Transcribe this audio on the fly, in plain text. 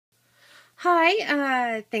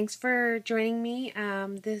Hi, thanks for joining me.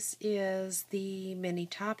 This is the mini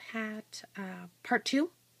top hat part 2.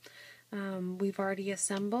 We've already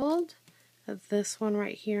assembled this one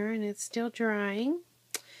right here, and it's still drying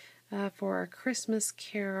for our Christmas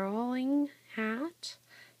caroling hat,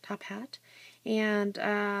 top hat. And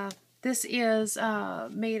this is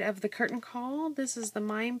made of the curtain call. This is the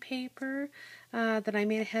mime paper that I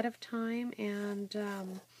made ahead of time,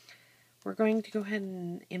 and we're going to go ahead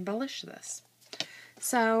and embellish this.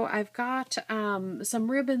 So I've got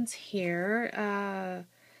some ribbons here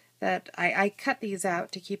that I cut these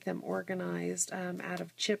out to keep them organized out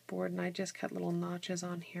of chipboard, and I just cut little notches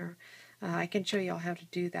on here. I can show you all how to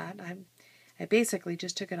do that. I basically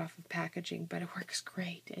just took it off of packaging, but it works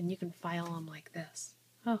great, and you can file them like this.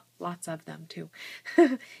 Oh, lots of them too,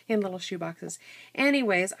 in little shoe boxes.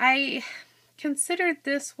 Anyways, I considered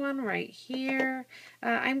this one right here.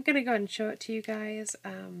 I'm going to go ahead and show it to you guys,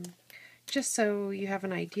 just so you have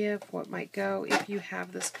an idea of what might go if you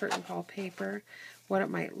have this curtain call paper, what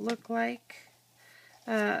it might look like.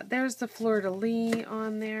 There's the fleur-de-lis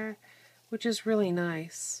on there, which is really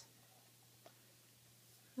nice.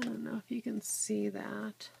 I don't know if you can see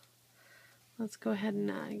that. Let's go ahead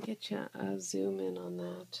and get you a zoom in on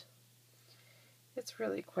that. It's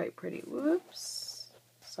really quite pretty. Whoops.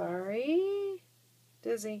 Sorry.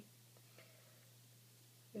 Dizzy.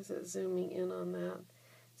 Is it zooming in on that?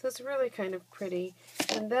 So it's really kind of pretty.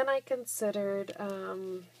 And then I considered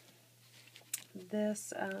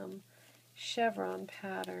this chevron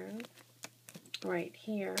pattern right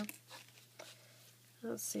here.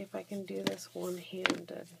 Let's see if I can do this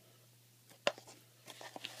one-handed.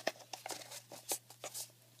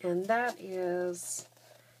 And that's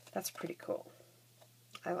pretty cool.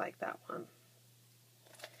 I like that one.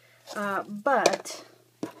 But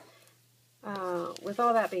with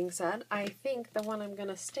all that being said, I think the one I'm going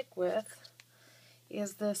to stick with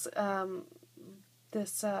is this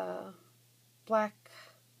black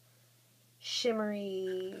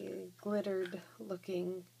shimmery glittered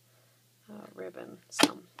looking ribbon.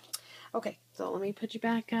 So, okay, so let me put you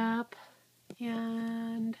back up,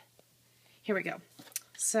 and here we go.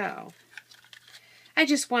 So I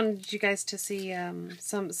just wanted you guys to see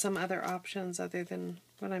some other options other than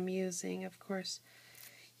what I'm using. Of course,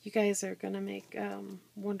 you guys are going to make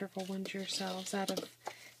wonderful ones yourselves out of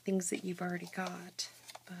things that you've already got,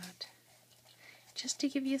 but just to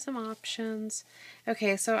give you some options.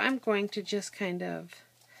 Okay, so I'm going to just kind of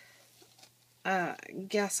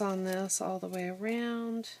guess on this all the way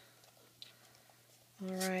around.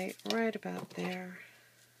 Alright, right about there.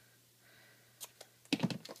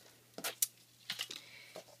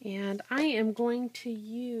 And I am going to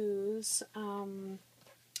use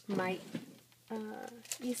my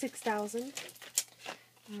E6000.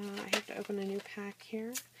 I have to open a new pack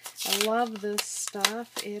here. I love this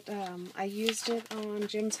stuff. I used it on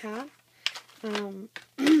Jim's hat.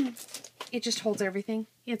 It just holds everything.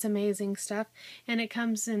 It's amazing stuff. And it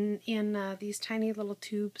comes in these tiny little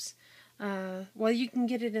tubes. Well, you can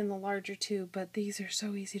get it in the larger tube, but these are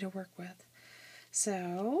so easy to work with.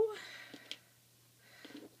 So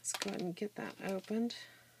let's go ahead and get that opened.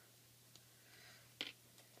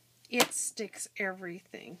 It sticks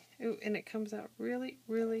everything. Ooh, and it comes out really,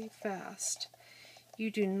 really fast. You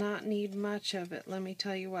do not need much of it, let me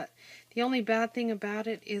tell you what. The only bad thing about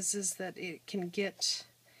it is that it can get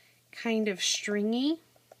kind of stringy.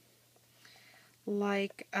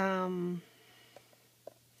 Like, so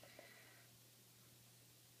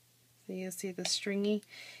you see the stringy?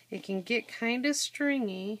 It can get kind of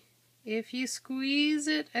stringy. If you squeeze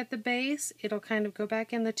it at the base, it'll kind of go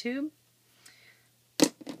back in the tube.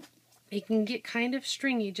 It can get kind of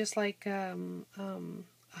stringy, just like a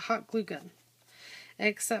hot glue gun.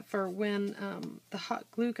 Except for when the hot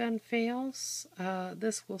glue gun fails,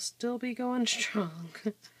 this will still be going strong.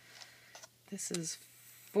 This is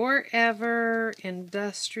forever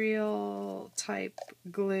industrial type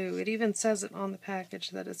glue. It even says it on the package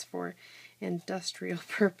that it's for industrial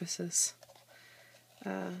purposes.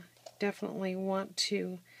 Definitely want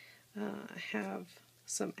to have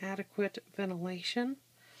some adequate ventilation.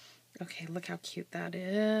 Okay, look how cute that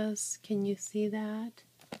is. Can you see that?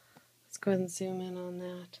 Let's go ahead and zoom in on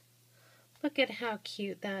that. Look at how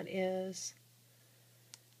cute that is.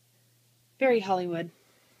 Very Hollywood.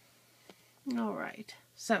 Alright,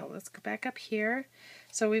 so let's go back up here.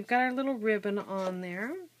 So we've got our little ribbon on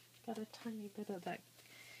there. Got a tiny bit of that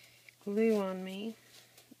glue on me.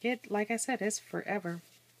 It, like I said, is forever.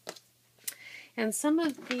 And some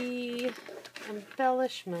of the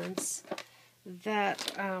embellishments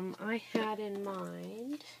that I had in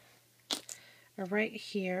mind right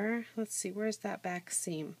here. Let's see, where's that back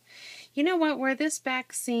seam? You know what, where this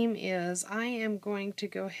back seam is, I am going to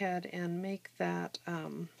go ahead and make that,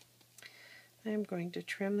 I'm going to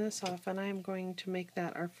trim this off and I'm going to make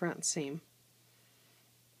that our front seam.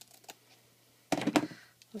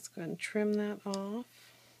 Let's go ahead and trim that off.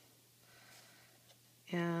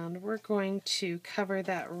 And we're going to cover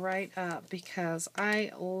that right up because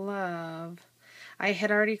I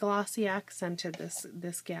had already glossy accented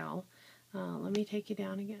this gal. Let me take you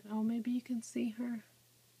down again. Oh, maybe you can see her.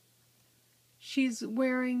 She's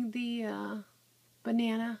wearing the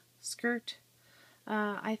banana skirt.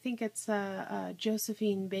 I think it's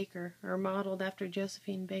Josephine Baker, or modeled after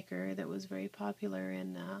Josephine Baker, that was very popular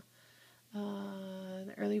in the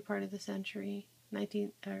early part of the century,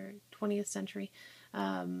 19th or 20th century.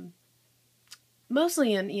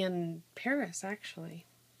 Mostly in Paris, actually.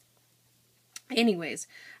 Anyways,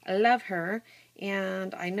 I love her,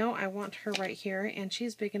 and I know I want her right here, and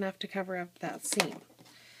she's big enough to cover up that seam.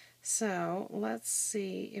 So let's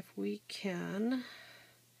see if we can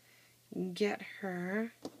get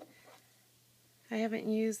her. I haven't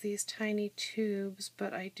used these tiny tubes,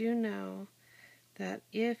 but I do know that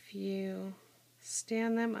if you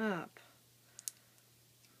stand them up,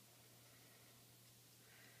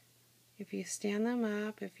 if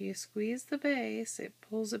you squeeze the base, it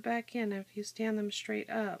pulls it back in. If you stand them straight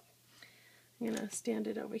up, I'm going to stand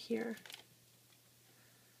it over here.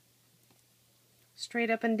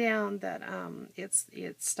 Straight up and down, that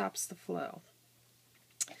it stops the flow.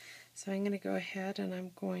 So I'm going to go ahead and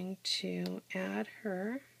I'm going to add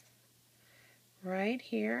her right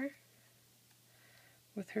here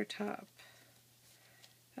with her top.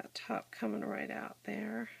 That top coming right out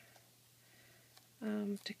there.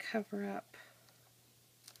 To cover up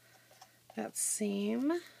that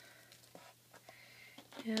seam.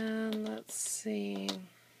 And let's see,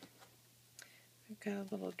 I've got a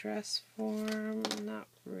little dress form, not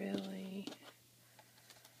really.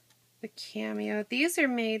 The cameo, these are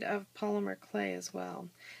made of polymer clay as well.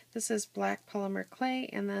 This is black polymer clay,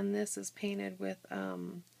 and then this is painted with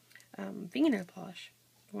fingernail polish.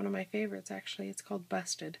 One of my favorites, actually. It's called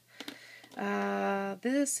Busted.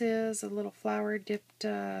 This is a little flower dipped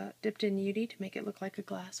in UD to make it look like a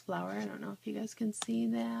glass flower. I don't know if you guys can see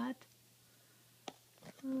that.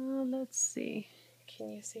 Let's see.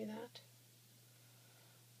 Can you see that?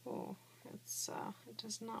 Oh, it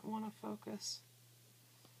does not want to focus.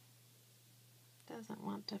 Doesn't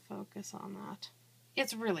want to focus on that.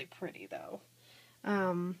 It's really pretty though.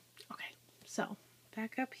 Okay, so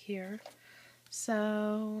back up here.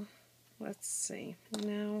 So let's see.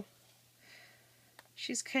 Now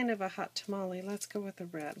she's kind of a hot tamale. Let's go with the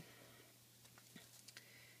red.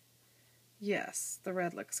 Yes, the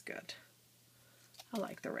red looks good. I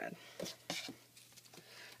like the red.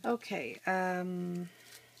 Okay,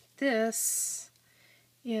 this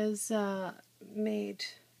is made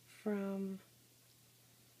from,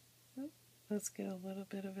 let's get a little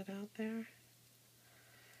bit of it out there.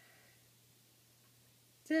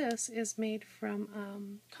 This is made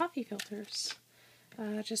from coffee filters,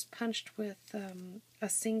 just punched with a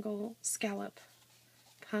single scallop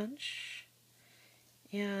punch,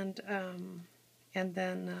 and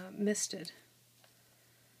then misted.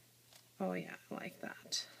 Oh yeah, I like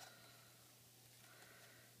that.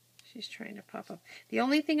 She's trying to pop up. The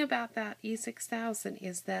only thing about that E6000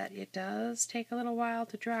 is that it does take a little while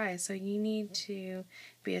to dry, so you need to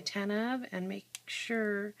be attentive and make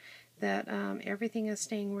sure that everything is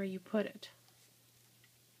staying where you put it.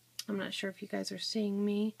 I'm not sure if you guys are seeing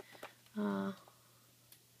me.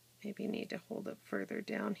 Maybe you need to hold it further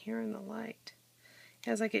down here in the light.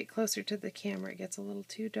 As I get closer to the camera, it gets a little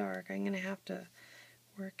too dark. I'm going to have to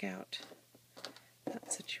work out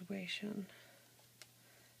that situation,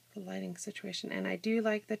 the lighting situation. And I do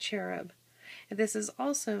like the cherub. This is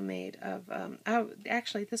also made of,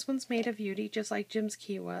 actually this one's made of UD, just like Jim's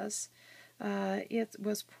Key was. It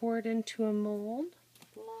was poured into a mold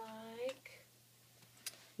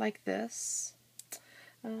like this.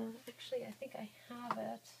 Actually, I think I have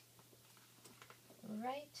it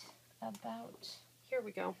right about, here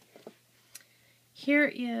we go.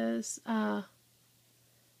 Here is the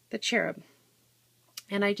cherub,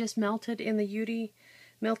 and I just melted the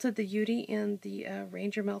UD in the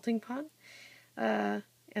Ranger melting pot, and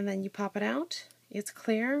then you pop it out. It's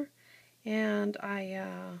clear, and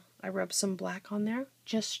I rub some black on there,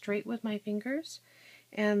 just straight with my fingers,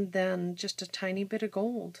 and then just a tiny bit of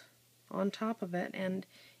gold on top of it, and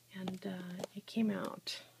it came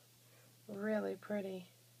out really pretty.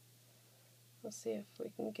 Let's see if we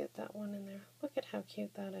can get that one in there. Look at how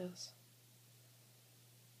cute that is.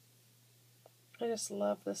 I just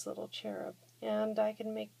love this little cherub. and I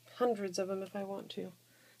can make hundreds of them if I want to.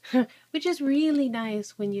 Which is really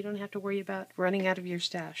nice when you don't have to worry about running out of your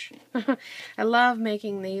stash. I love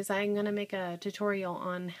making these. I'm going to make a tutorial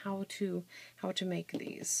on how to make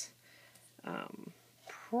these.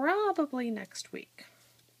 Probably next week.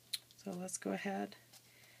 So let's go ahead.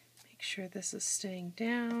 Make sure this is staying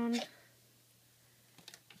down.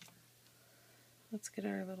 Let's get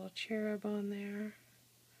our little cherub on there.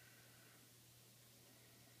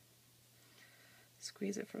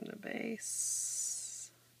 Squeeze it from the base.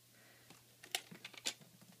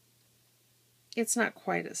 It's not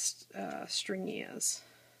quite as stringy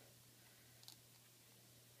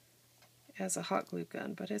as a hot glue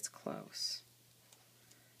gun, but it's close.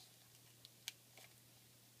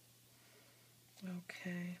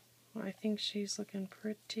 Okay, well, I think she's looking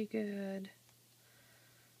pretty good.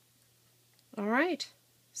 All right,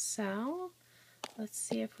 so let's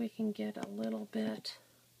see if we can get a little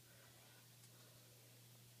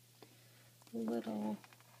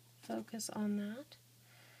focus on that.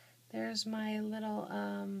 There's my little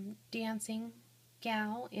dancing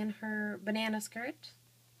gal in her banana skirt,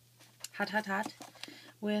 hot, hot, hot,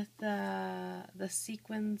 with the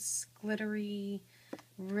sequins glittery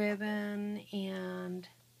ribbon and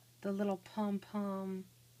the little pom-pom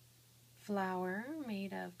flower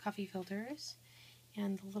made of coffee filters,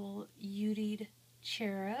 and the little Udied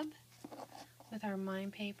cherub with our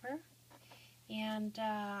mime paper. And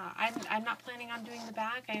I'm not planning on doing the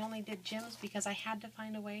back. I only did Jim's because I had to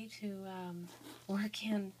find a way to work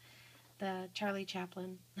in the Charlie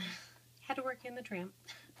Chaplin. Had to work in the tramp.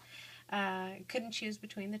 Couldn't choose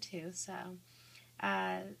between the two, so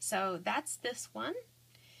that's this one.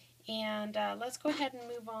 And let's go ahead and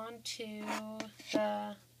move on to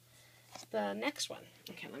the next one.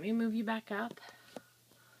 Okay, let me move you back up.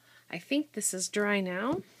 I think this is dry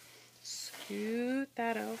now. Scoot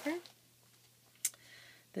that over.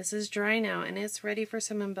 This is dry now, and it's ready for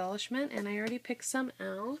some embellishment, and I already picked some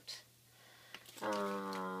out.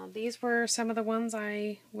 These were some of the ones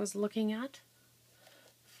I was looking at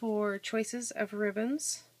for choices of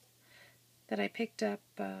ribbons that I picked up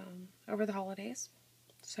over the holidays,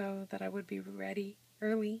 so that I would be ready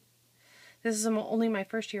early. This is only my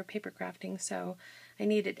first year of paper crafting, so I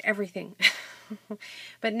needed everything.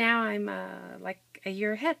 But now I'm like a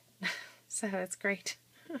year ahead, so it's great.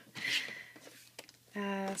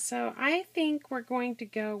 So I think we're going to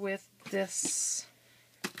go with this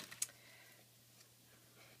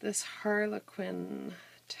Harlequin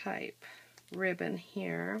type ribbon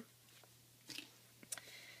here,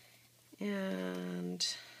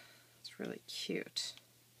 and it's really cute.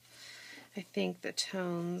 I think the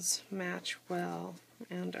tones match well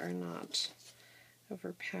and are not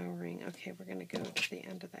overpowering. Okay, we're going to go to the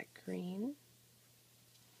end of that green.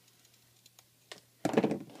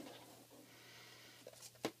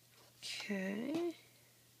 Okay.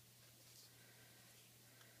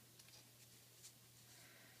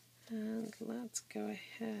 And let's go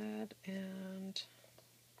ahead and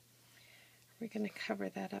we're going to cover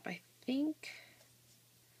that up. I think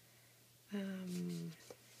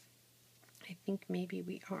maybe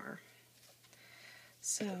we are.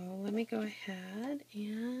 So let me go ahead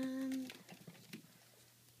and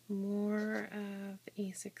more of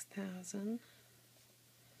E6000.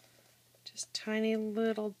 Just tiny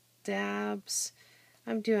little dabs.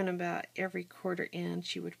 I'm doing about every 1/4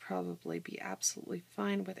 inch. You would probably be absolutely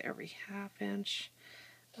fine with every 1/2 inch.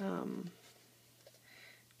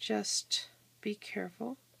 Just be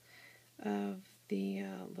careful of the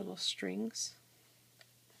little strings.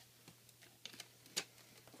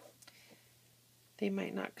 They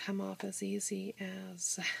might not come off as easy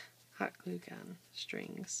as hot glue gun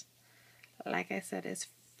strings. Like I said, it's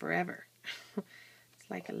forever. It's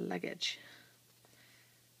like a luggage.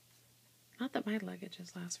 Not that my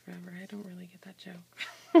luggages last forever. I don't really get that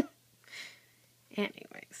joke.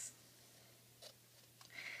 Anyways.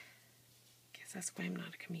 Guess that's why I'm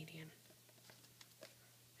not a comedian.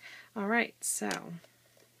 Alright, so here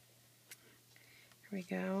we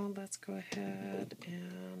go. Let's go ahead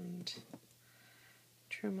and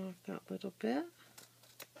trim off that little bit.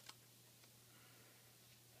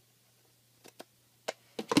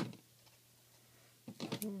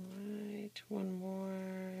 Alright, one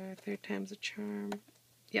more. 3rd time's a charm.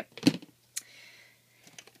 Yep.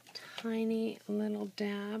 Tiny little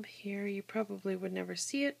dab here. You probably would never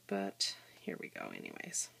see it, but here we go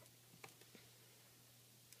anyways.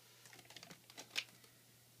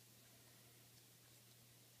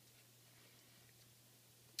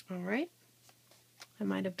 Alright. I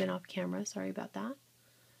might have been off camera, sorry about that.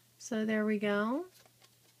 So there we go.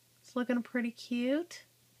 It's looking pretty cute,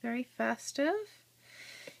 very festive.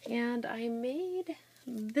 And I made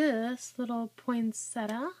this little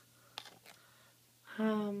poinsettia.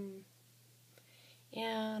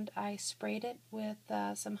 And I sprayed it with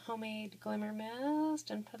some homemade glimmer mist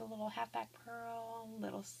and put a little halfback pearl,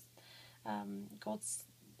 little gold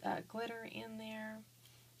glitter in there.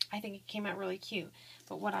 I think it came out really cute.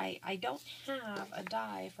 But what I don't have a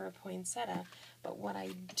die for a poinsettia, but what I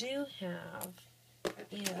do have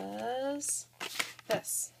is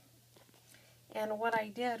this. And what I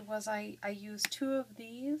did was I used 2 of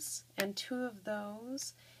these and 2 of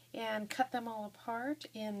those and cut them all apart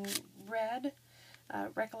in red,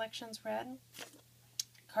 Recollections red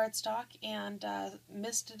cardstock, and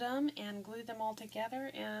misted them and glued them all together,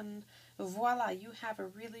 and voila, you have a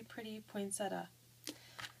really pretty poinsettia.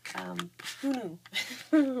 Who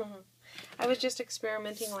knew? I was just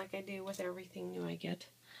experimenting like I do with everything new I get.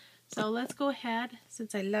 So let's go ahead,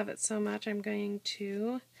 since I love it so much, I'm going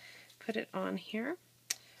to put it on here.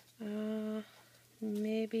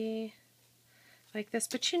 Maybe like this.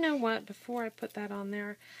 But you know what? Before I put that on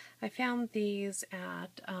there, I found these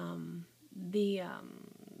at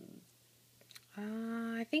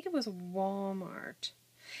I think it was Walmart.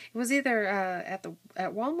 It was either at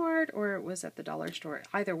Walmart or it was at the dollar store.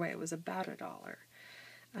 Either way, it was about $1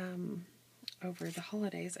 over the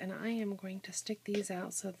holidays. And I am going to stick these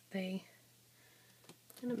out so that I'm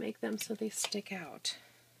going to make them so they stick out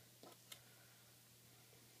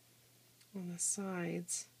on the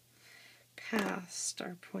sides past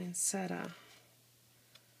our poinsettia.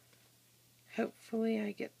 Hopefully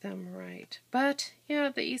I get them right. But, yeah,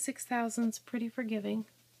 the E6000's pretty forgiving.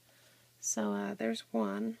 So there's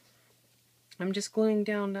one. I'm just gluing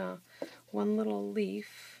down one little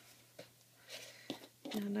leaf.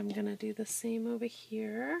 And I'm going to do the same over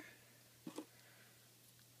here.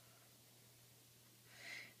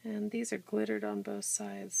 And these are glittered on both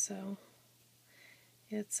sides, so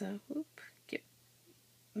it's a,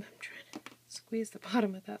 I'm trying to squeeze the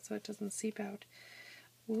bottom of that so it doesn't seep out.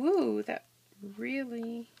 Woo, that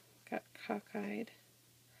really got cockeyed.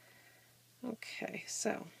 Okay,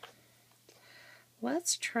 so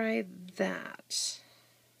let's try that.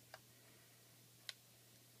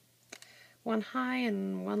 One high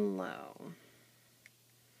and one low.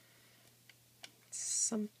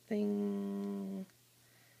 Something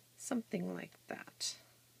like that.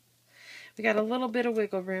 We got a little bit of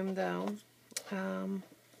wiggle room though,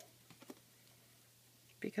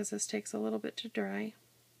 because this takes a little bit to dry.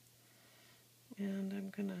 And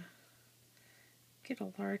I'm gonna get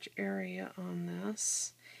a large area on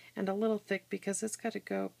this, and a little thick because it's got to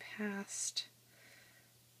go past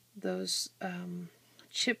those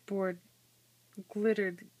chipboard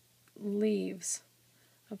glittered leaves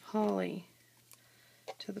of holly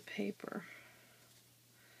to the paper.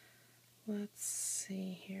 Let's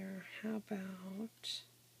see here. How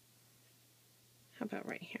about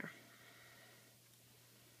right here?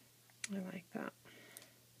 I like that.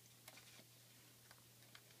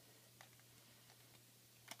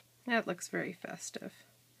 That looks very festive.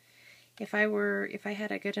 If I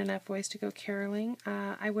had a good enough voice to go caroling,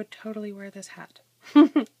 I would totally wear this hat.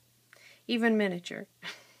 Even miniature.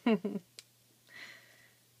 So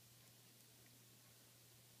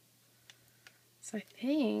I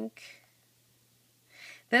think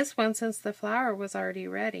this one, since the flower was already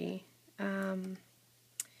ready, and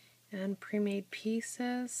pre-made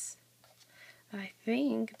pieces, I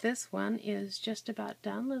think this one is just about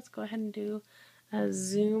done. Let's go ahead and do a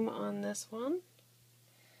zoom on this one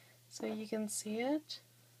so you can see it.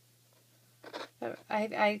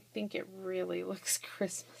 I think it really looks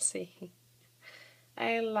Christmassy.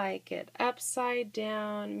 I like it. Upside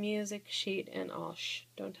down, music sheet, and all. Shh,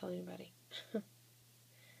 don't tell anybody.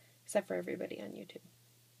 Except for everybody on YouTube.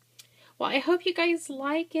 Well, I hope you guys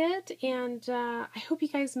like it, and I hope you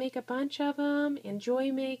guys make a bunch of them,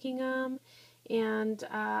 enjoy making them, and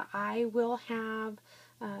I will have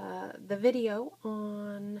the video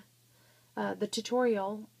on the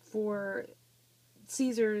tutorial for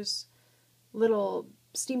Caesar's little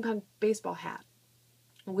steampunk baseball hat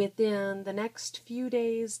within the next few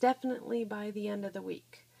days, definitely by the end of the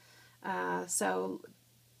week. So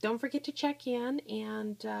don't forget to check in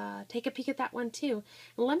and take a peek at that one too.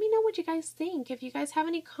 And let me know what you guys think. If you guys have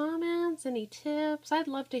any comments, any tips, I'd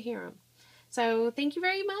love to hear them. So thank you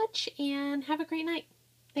very much and have a great night.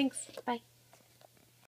 Thanks. Bye.